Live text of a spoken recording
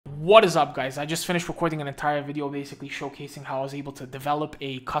What is up, guys? I just finished recording an entire video basically showcasing how I was able to develop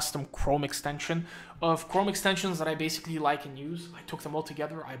a custom Chrome extension of Chrome extensions that I basically like and use. I took them all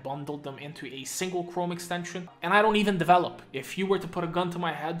together, I bundled them into a single Chrome extension, and I don't even develop. If you were to put a gun to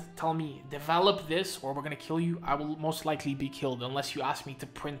my head, tell me, develop this or we're gonna kill you, I will most likely be killed unless you ask me to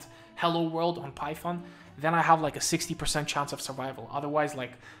print hello world on Python. Then I have like a 60% chance of survival. Otherwise,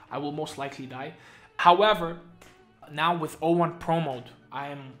 like, I will most likely die. However, now with O1 Pro Mode, I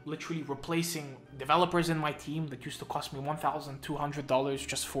am literally replacing developers in my team that used to cost me $1,200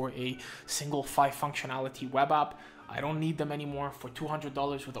 just for a single 5 functionality web app. I don't need them anymore. For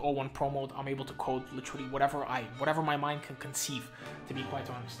 $200 with the O1 Pro Mode, I'm able to code literally whatever my mind can conceive, to be quite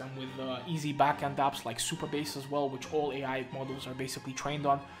honest. And with easy backend apps like Supabase as well, which all AI models are basically trained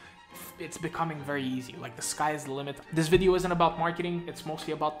on, it's becoming very easy. Like, the sky is the limit. This video isn't about marketing, it's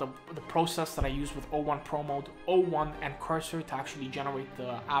mostly about the process that I use with O1 Pro Mode, O1 and Cursor to actually generate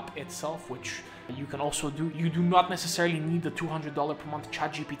the app itself, which you can also do. You do not necessarily need the $200 per month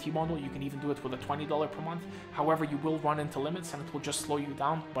ChatGPT model. You can even do it with a $20 per month. However, you will run into limits and it will just slow you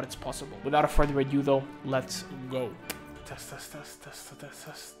down, but it's possible. Without further ado though, let's go.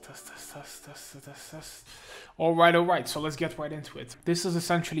 All right, so let's get right into it. This is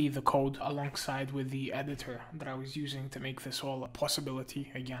essentially the code alongside with the editor that I was using to make this all a possibility,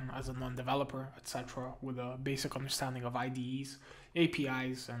 again, as a non-developer, etc., with a basic understanding of IDEs,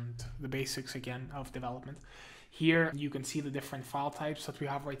 APIs, and the basics, again, of development. Here you can see the different file types that we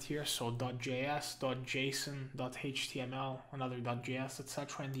have right here, so .js, .json, .html, another .js,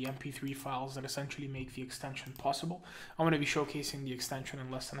 etc., and the MP3 files that essentially make the extension possible. I'm going to be showcasing the extension in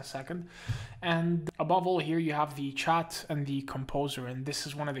less than a second. And above all, here you have the chat and the composer, and this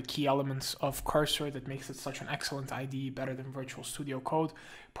is one of the key elements of Cursor that makes it such an excellent IDE, better than Virtual Studio Code,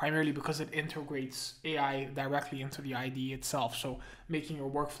 primarily because it integrates AI directly into the IDE itself, so making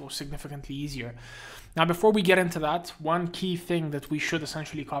your workflow significantly easier. Now, before we get into that, one key thing that we should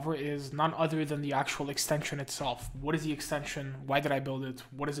essentially cover is none other than the actual extension itself. What is the extension? Why did I build it?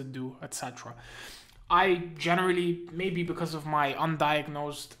 What does it do? Etc. I generally, maybe because of my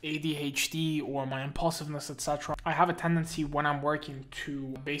undiagnosed ADHD or my impulsiveness, etc., I have a tendency when I'm working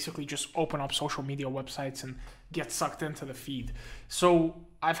to basically just open up social media websites and get sucked into the feed. So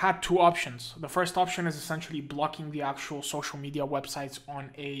I've had two options. The first option is essentially blocking the actual social media websites on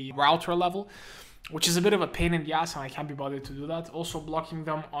a router level, which is a bit of a pain in the ass, and I can't be bothered to do that. Also blocking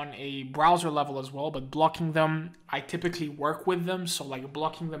them on a browser level as well, but blocking them, I typically work with them, so like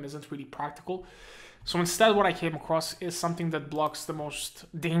blocking them isn't really practical. So instead, what I came across is something that blocks the most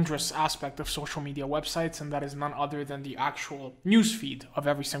dangerous aspect of social media websites, and that is none other than the actual newsfeed of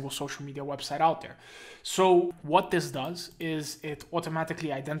every single social media website out there. So what this does is it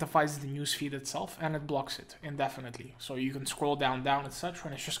automatically identifies the newsfeed itself and it blocks it indefinitely. So you can scroll down, etc.,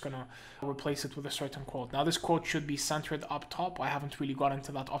 and it's just gonna replace it with a certain quote. Now, this quote should be centered up top. I haven't really got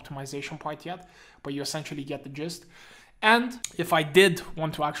into that optimization part yet, but you essentially get the gist. And if I did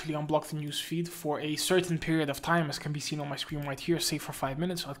want to actually unblock the newsfeed for a certain period of time, as can be seen on my screen right here, say for 5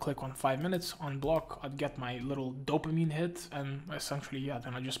 minutes, I'd click on 5 minutes, unblock, I'd get my little dopamine hit, and essentially, yeah,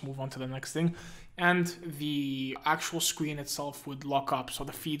 then I just move on to the next thing. And the actual screen itself would lock up, so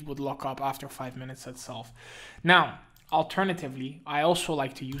the feed would lock up after 5 minutes itself. Now, alternatively, I also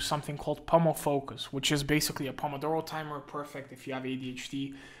like to use something called PomoFocus, which is basically a Pomodoro timer, perfect if you have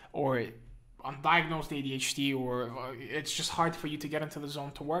ADHD or undiagnosed ADHD, or it's just hard for you to get into the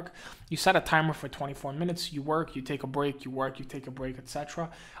zone to work. You set a timer for 24 minutes, you work, you take a break, you work, you take a break,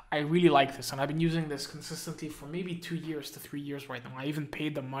 etc. I really like this, and I've been using this consistently for maybe 2 years to 3 years right now. I even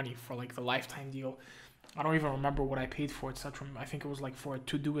paid the money for like the lifetime deal. I don't even remember what I paid for, etc. I think it was like for a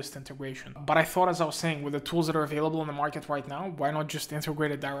Todoist integration. But I thought, as I was saying, with the tools that are available in the market right now, why not just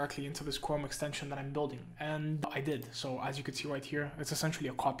integrate it directly into this Chrome extension that I'm building? And I did. So as you can see right here, it's essentially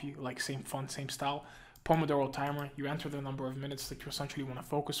a copy, like same font, same style. Pomodoro timer, you enter the number of minutes that you essentially want to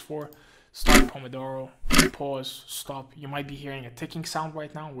focus for. Start Pomodoro, pause, stop. You might be hearing a ticking sound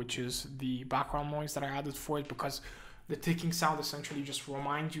right now, which is the background noise that I added for it, because the ticking sound essentially just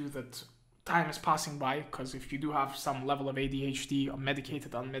reminds you that time is passing by, because if you do have some level of ADHD,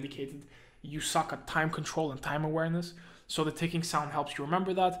 medicated, unmedicated, you suck at time control and time awareness. So the ticking sound helps you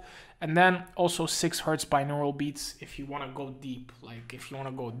remember that. And then also 6 Hertz binaural beats if you want to go deep, like if you want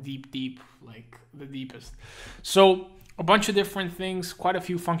to go deep, like the deepest. So a bunch of different things, quite a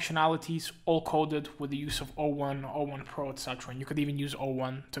few functionalities, all coded with the use of O1, O1 Pro, etc. And you could even use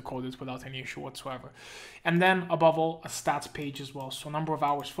O1 to code it without any issue whatsoever. And then above all, a stats page as well. So number of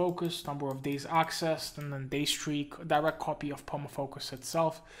hours focused, number of days accessed, and then day streak, a direct copy of PomoFocus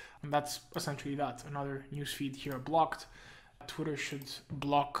itself. And that's essentially that. Another newsfeed here blocked. Twitter should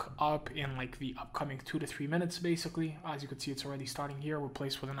block up in like the upcoming 2 to 3 minutes, basically. As you can see, it's already starting here,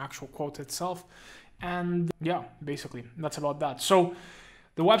 replaced with an actual quote itself. And yeah, basically that's about that. So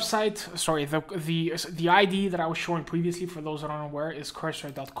the website, sorry, the ID that I was showing previously, for those that aren't aware, is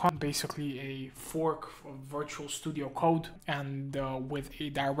cursor.com, basically a fork of Virtual Studio Code, and with a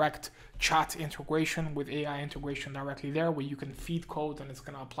direct chat integration, with AI integration directly there, where you can feed code and it's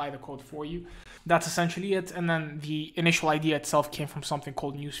going to apply the code for you. That's essentially it. And then the initial idea itself came from something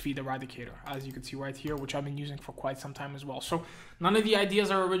called Newsfeed Eradicator, as you can see right here, which I've been using for quite some time as well. So none of the ideas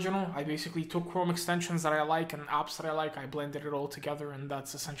are original. I basically took Chrome extensions that I like and apps that I like, I blended it all together, and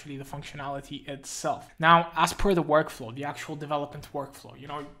that's essentially the functionality itself. Now, as per the workflow, the actual development workflow, you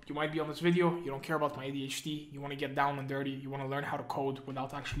know, you might be on this video, you don't care about my ADHD, you want to get down and dirty, you want to learn how to code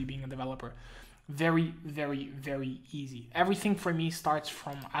without actually being a developer. Very, very, very easy. Everything for me starts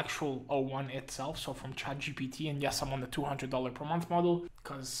from actual O1 itself, so from ChatGPT. And yes, I'm on the $200 per month model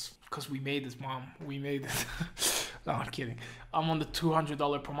because we made it, mom. We made it. No, I'm kidding. I'm on the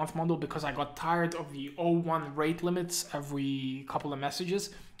 $200 per month model because I got tired of the O1 rate limits every couple of messages.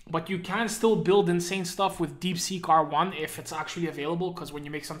 But you can still build insane stuff with DeepSeek R1 if it's actually available, because when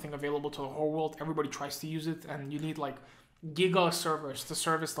you make something available to the whole world, everybody tries to use it, and you need like giga servers to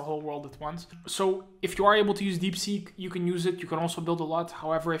service the whole world at once. So if you are able to use DeepSeek, you can use it. You can also build a lot.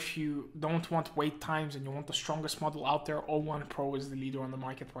 However, if you don't want wait times and you want the strongest model out there, O1 Pro is the leader on the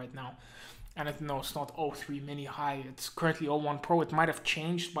market right now. And no, it's not O3 mini high. It's currently O1 Pro. It might have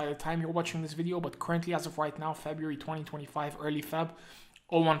changed by the time you're watching this video, but currently, as of right now, February 2025, early Feb,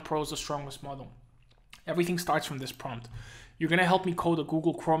 O1 Pro is the strongest model. Everything starts from this prompt. You're going to help me code a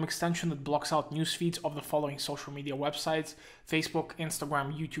Google Chrome extension that blocks out news feeds of the following social media websites: Facebook,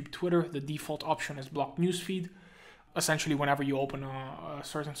 Instagram, YouTube, Twitter. The default option is block newsfeed, essentially whenever you open a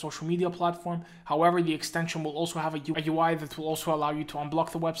certain social media platform. However, the extension will also have a UI that will also allow you to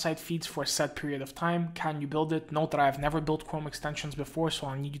unblock the website feeds for a set period of time. Can you build it? Note that I have never built Chrome extensions before, so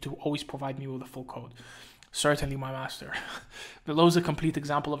I need you to always provide me with the full code. Certainly, my master. Below is a complete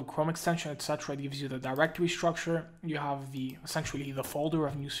example of a Chrome extension, etc. It gives you the directory structure. You have essentially the folder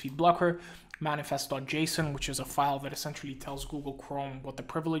of newsfeed blocker, manifest.json, which is a file that essentially tells Google Chrome what the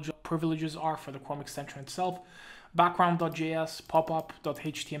privileges are for the Chrome extension itself, background.js,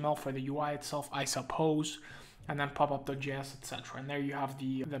 popup.html for the UI itself, I suppose, and then popup.js, etc. And there you have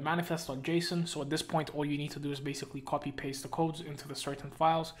the manifest.json. So at this point, all you need to do is basically copy paste the codes into the certain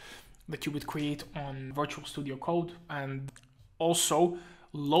files that you would create on Virtual Studio Code, and also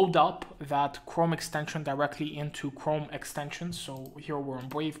load up that Chrome extension directly into Chrome extensions. So here we're on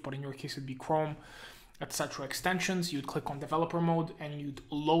Brave, but in your case it'd be Chrome, etc. extensions. You'd click on developer mode and you'd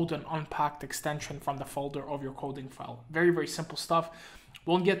load an unpacked extension from the folder of your coding file. Very, very simple stuff.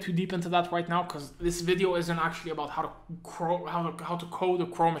 Won't get too deep into that right now because this video isn't actually about how to code a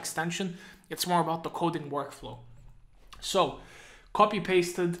Chrome extension. It's more about the coding workflow. So copy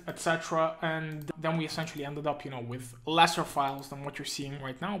pasted, etc. And then we essentially ended up, with lesser files than what you're seeing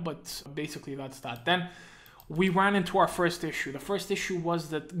right now. But basically that's that. Then we ran into our first issue. The first issue was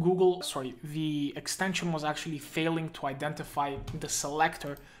that the extension was actually failing to identify the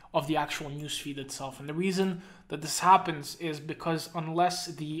selector of the actual newsfeed itself. And the reason that this happens is because unless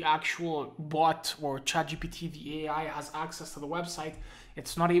the actual bot or ChatGPT, the AI, has access to the website,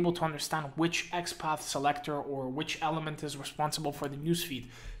 it's not able to understand which XPath selector or which element is responsible for the newsfeed.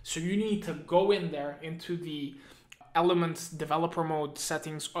 So you need to go in there into the elements developer mode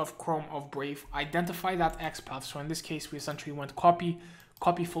settings of Chrome of Brave, identify that XPath. So in this case, we essentially went copy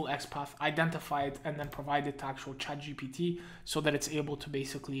full XPath, identify it, and then provide it to actual ChatGPT so that it's able to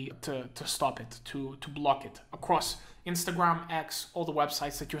basically to stop it, to block it across Instagram, X, all the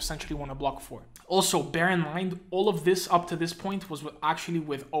websites that you essentially want to block for. Also, bear in mind, all of this up to this point was actually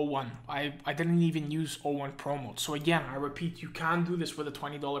with O1. I didn't even use O1 Pro mode. So again, I repeat, you can do this with a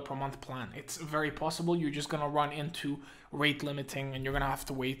 $20 per month plan. It's very possible. You're just going to run into rate limiting and you're going to have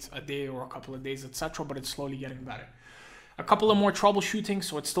to wait a day or a couple of days, etc. But it's slowly getting better. A couple of more troubleshooting,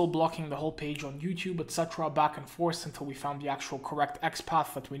 so it's still blocking the whole page on YouTube, etc. back and forth until we found the actual correct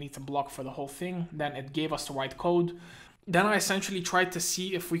XPath that we need to block for the whole thing. Then it gave us the right code. Then I essentially tried to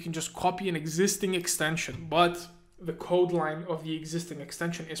see if we can just copy an existing extension, but the code line of the existing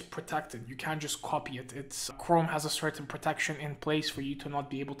extension is protected. You can't just copy it. Chrome has a certain protection in place for you to not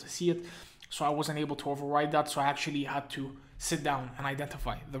be able to see it. So I wasn't able to override that. So I actually had to sit down and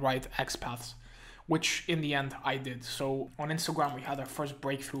identify the right XPaths, which in the end I did. So on Instagram, we had our first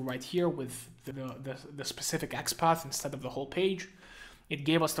breakthrough right here with the specific XPath instead of the whole page. It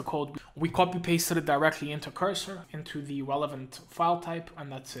gave us the code. We copy pasted it directly into Cursor, into the relevant file type,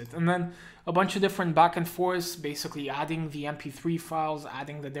 and that's it. And then a bunch of different back and forths, basically adding the MP3 files,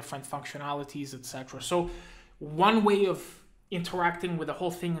 adding the different functionalities, etc. So one way of interacting with the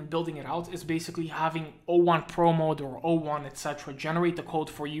whole thing and building it out is basically having O1 Pro Mode or O1, etc. generate the code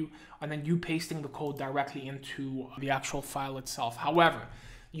for you, and then you pasting the code directly into the actual file itself. However,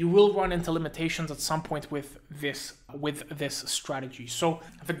 you will run into limitations at some point with this strategy. So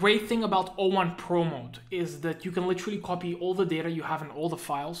the great thing about O1 Pro Mode is that you can literally copy all the data you have in all the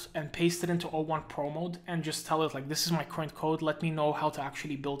files and paste it into O1 Pro Mode and just tell it like, this is my current code, let me know how to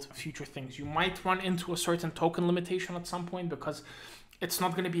actually build future things. You might run into a certain token limitation at some point because it's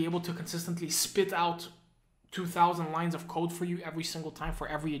not going to be able to consistently spit out 2,000 lines of code for you every single time for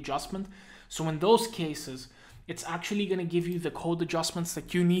every adjustment. So in those cases, it's actually going to give you the code adjustments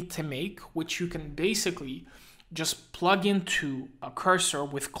that you need to make, which you can basically just plug into a Cursor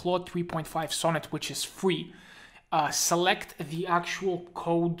with Claude 3.5 Sonnet, which is free. Select the actual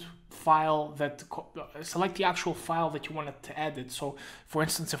code file that you wanted to edit. So for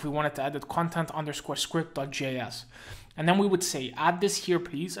instance, if we wanted to edit content_script.js, and then we would say, add this here,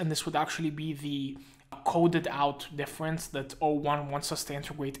 please. And this would actually be the coded out difference that O1 wants us to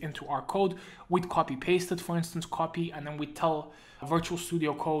integrate into our code. We'd copy paste it, for instance, copy, and then we tell Visual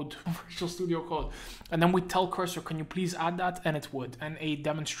Studio Code, and then we tell Cursor, can you please add that? And it would. And a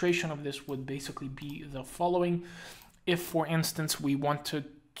demonstration of this would basically be the following. If, for instance, we wanted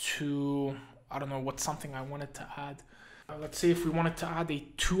to, I don't know what's something I wanted to add. Let's say if we wanted to add a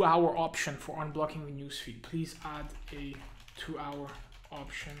 2-hour option for unblocking the newsfeed, please add a 2-hour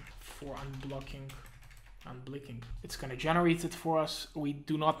option for unblinking. It's going to generate it for us. We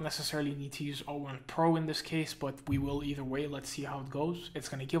do not necessarily need to use O1 Pro in this case, but we will either way. Let's see how it goes. It's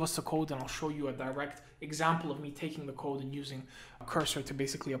going to give us the code, and I'll show you a direct example of me taking the code and using a Cursor to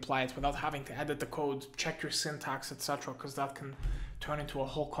basically apply it without having to edit the code, check your syntax, etc., because that can turn into a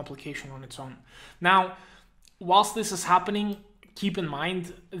whole complication on its own. Now, whilst this is happening, keep in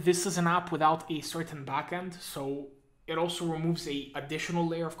mind, this is an app without a certain backend, so it also removes a additional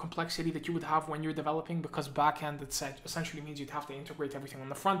layer of complexity that you would have when you're developing, because backend essentially means you'd have to integrate everything on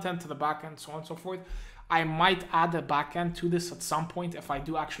the front end to the back end, so on and so forth. I might add a backend to this at some point if I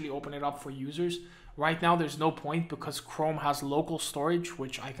do actually open it up for users. Right now, there's no point because Chrome has local storage,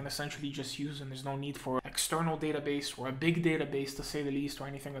 which I can essentially just use, and there's no need for an external database or a big database to say the least or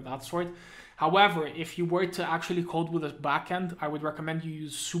anything of that sort. However, if you were to actually code with a backend, I would recommend you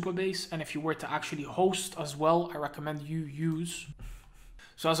use Supabase. And if you were to actually host as well, I recommend you use...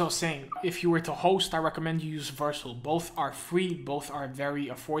 So as I was saying, if you were to host, I recommend you use Vercel. Both are free, both are very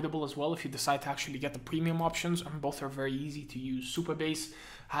affordable as well if you decide to actually get the premium options, and both are very easy to use. Supabase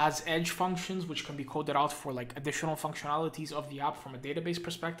has edge functions which can be coded out for like additional functionalities of the app from a database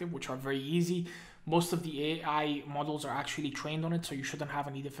perspective, which are very easy. Most of the AI models are actually trained on it, so you shouldn't have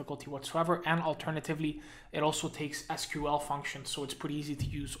any difficulty whatsoever. And alternatively, it also takes SQL functions, so it's pretty easy to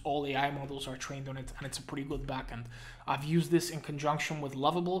use. All AI models are trained on it, and it's a pretty good backend. I've used this in conjunction with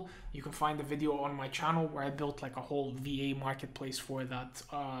Lovable. You can find the video on my channel where I built like a whole VA marketplace for that.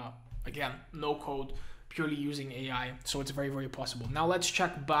 Again, no code, purely using AI, so it's very, very possible. Now let's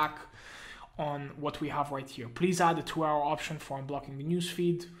check back on what we have right here. Please add a 2-hour option for unblocking the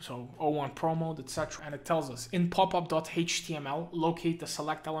newsfeed, so O1 Pro Mode, etc. And it tells us in popup.html, locate the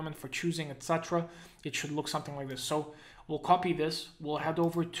select element for choosing, etc. It should look something like this. So we'll copy this, we'll head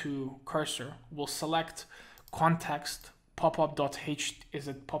over to Cursor, we'll select context popup.html. Is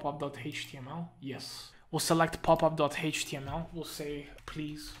it popup.html? Yes. We'll select popup.html. We'll say,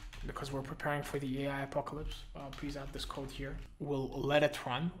 please, because we're preparing for the AI apocalypse, please add this code here. We'll let it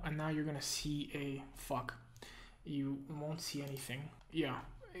run, and now you're gonna see a fuck. You won't see anything. Yeah,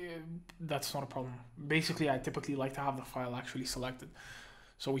 that's not a problem. Basically, I typically like to have the file actually selected.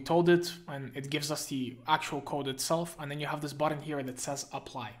 So we told it, and it gives us the actual code itself, and then you have this button here that says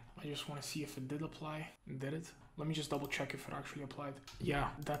apply. I just want to see if it did apply. Did it? Let me just double check if it actually applied. Yeah,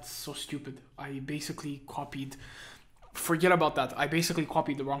 that's so stupid. I basically copied... Forget about that. I basically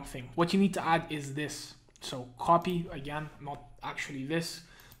copied the wrong thing. What you need to add is this. So copy, again, not actually this.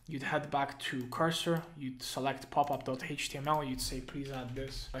 You'd head back to Cursor. You'd select popup.html. You'd say, please add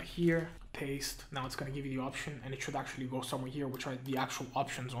this here. Paste. Now it's going to give you the option, and it should actually go somewhere here, which are the actual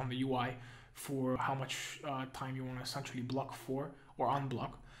options on the UI for how much time you want to essentially block for or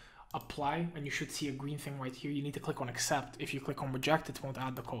unblock. Apply, and you should see a green thing right here. You need to click on accept. If you click on reject, it won't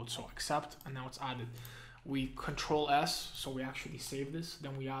add the code. So accept, and now it's added. We Control S, so we actually save this.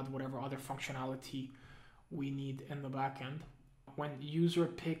 Then we add whatever other functionality we need in the backend. When user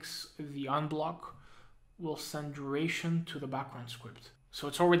picks the unblock, we'll send duration to the background script. So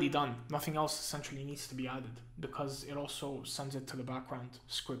it's already done. Nothing else essentially needs to be added because it also sends it to the background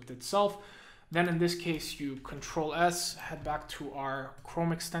script itself. Then in this case, you Control S, head back to our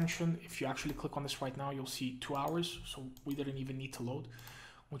Chrome extension. If you actually click on this right now, you'll see 2 hours. So we didn't even need to load,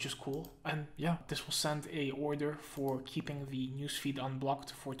 which is cool. And yeah, this will send a order for keeping the newsfeed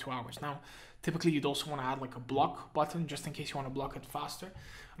unblocked for 2 hours. Now, typically you'd also want to add like a block button just in case you want to block it faster,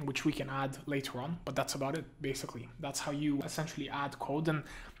 which we can add later on, but that's about it. Basically, that's how you essentially add code. And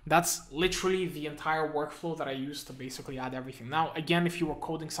that's literally the entire workflow that I use to basically add everything. Now, again, if you were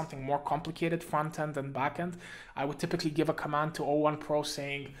coding something more complicated, front end and back end, I would typically give a command to O1 Pro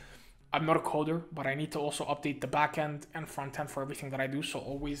saying, I'm not a coder, but I need to also update the backend and front end for everything that I do. So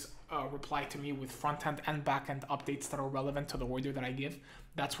always reply to me with front end and back end updates that are relevant to the order that I give.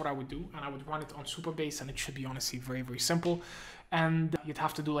 That's what I would do. And I would run it on Supabase, and it should be honestly very, very simple. And you'd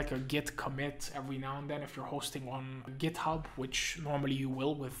have to do like a git commit every now and then if you're hosting on GitHub, which normally you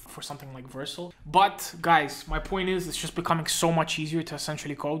will for something like Vercel. But guys, my point is it's just becoming so much easier to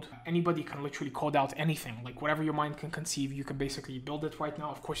essentially code. Anybody can literally code out anything, like whatever your mind can conceive, you can basically build it right now.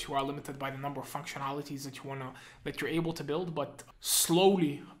 Of course, you are limited by the number of functionalities that you're able to build, but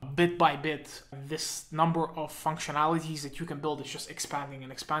slowly, bit by bit, this number of functionalities that you can build is just expanding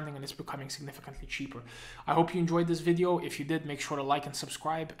and expanding, and it's becoming significantly cheaper. I hope you enjoyed this video. If you did, make sure to like and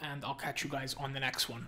subscribe, and I'll catch you guys on the next one.